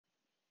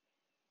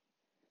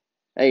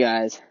Hey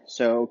guys,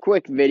 so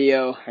quick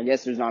video. I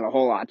guess there's not a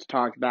whole lot to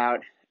talk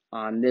about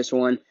on this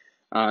one.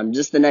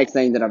 Just the next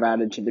thing that I've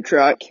added to the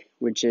truck,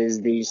 which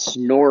is the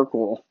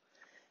snorkel.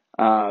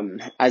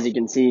 As you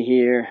can see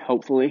here,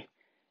 hopefully,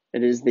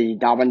 it is the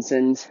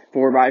Dobinsons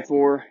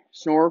 4x4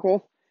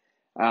 snorkel.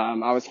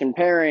 I was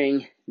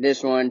comparing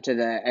this one to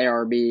the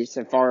ARB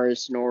Safari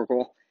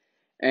snorkel,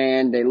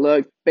 and they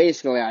look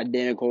basically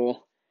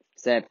identical,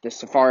 except the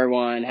Safari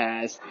one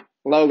has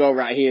logo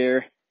right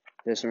here.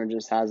 This one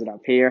just has it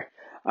up here.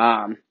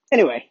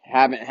 Anyway,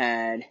 haven't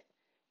had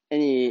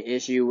any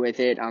issue with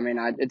it. I mean,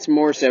 it's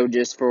more so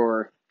just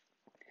for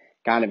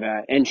kind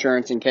of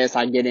insurance in case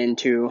I get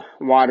into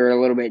water a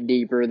little bit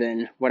deeper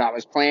than what I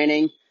was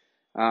planning.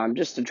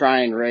 Just to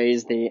try and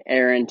raise the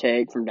air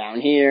intake from down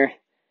here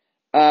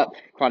up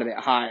quite a bit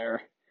higher.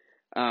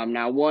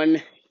 Now,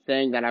 one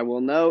thing that I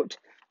will note,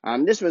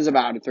 this was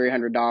about a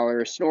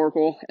 $300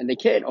 snorkel, and the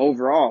kit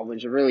overall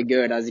was really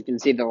good. As you can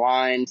see, the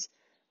lines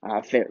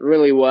fit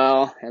really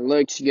well. It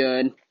looks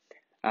good.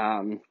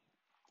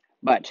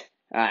 But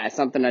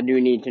something I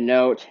do need to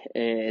note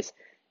is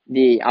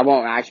I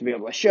won't actually be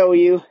able to show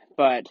you,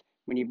 but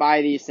when you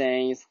buy these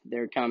things,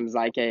 there comes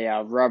like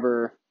a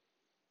rubber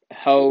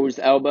hose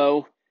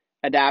elbow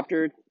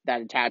adapter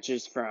that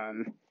attaches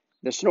from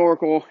the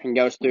snorkel and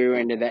goes through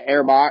into the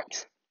air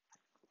box.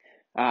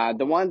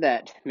 The one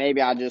that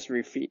maybe I just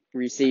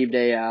received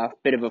a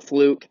bit of a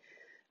fluke,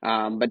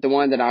 but the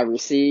one that I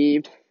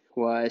received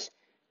was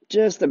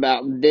just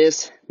about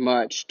this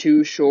much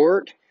too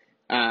short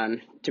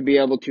to be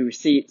able to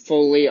seat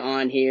fully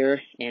on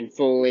here and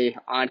fully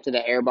onto the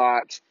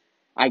airbox.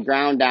 I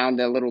ground down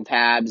the little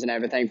tabs and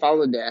everything,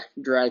 followed the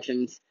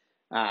directions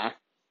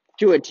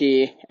to a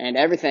T, and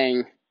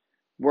everything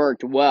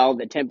worked well.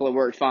 The template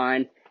worked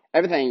fine.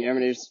 Everything, I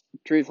mean, it's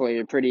truthfully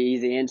a pretty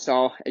easy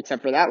install,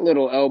 except for that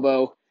little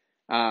elbow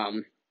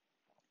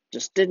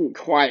just didn't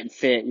quite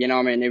fit. You know,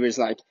 I mean, it was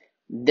like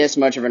this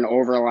much of an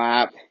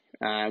overlap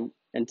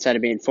instead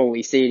of being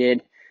fully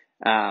seated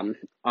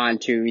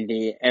onto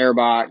the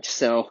airbox.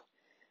 So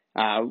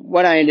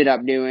what I ended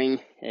up doing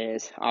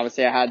is,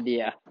 obviously I had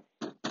the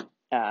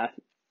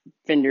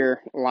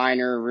fender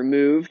liner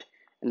removed,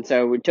 and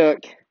so we took,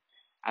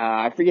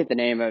 I forget the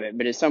name of it,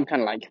 but it's some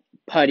kind of like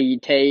putty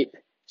tape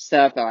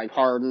stuff that like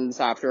hardens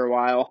after a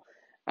while,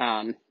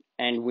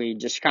 and we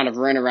just kind of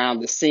ran around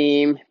the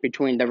seam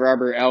between the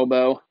rubber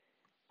elbow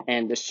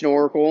and the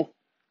snorkel,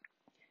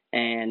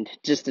 and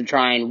just to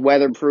try and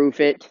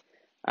weatherproof it.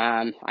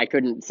 I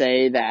couldn't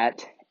say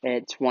that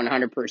it's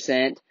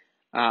 100%,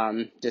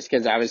 just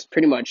because I was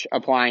pretty much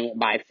applying it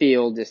by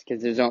feel, just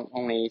because there's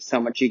only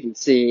so much you can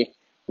see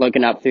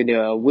looking up through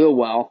the wheel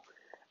well.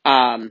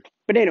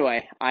 But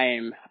anyway, I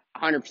am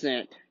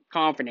 100%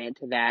 confident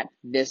that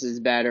this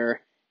is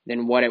better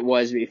than what it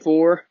was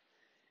before.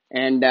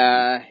 And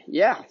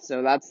yeah,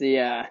 so that's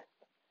the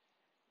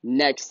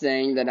next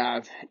thing that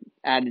I've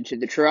added to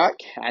the truck.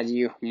 As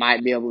you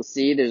might be able to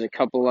see, there's a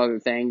couple other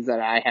things that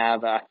I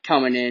have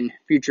coming in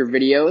future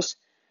videos.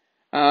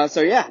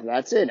 So yeah,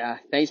 that's it.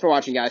 Thanks for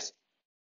watching, guys.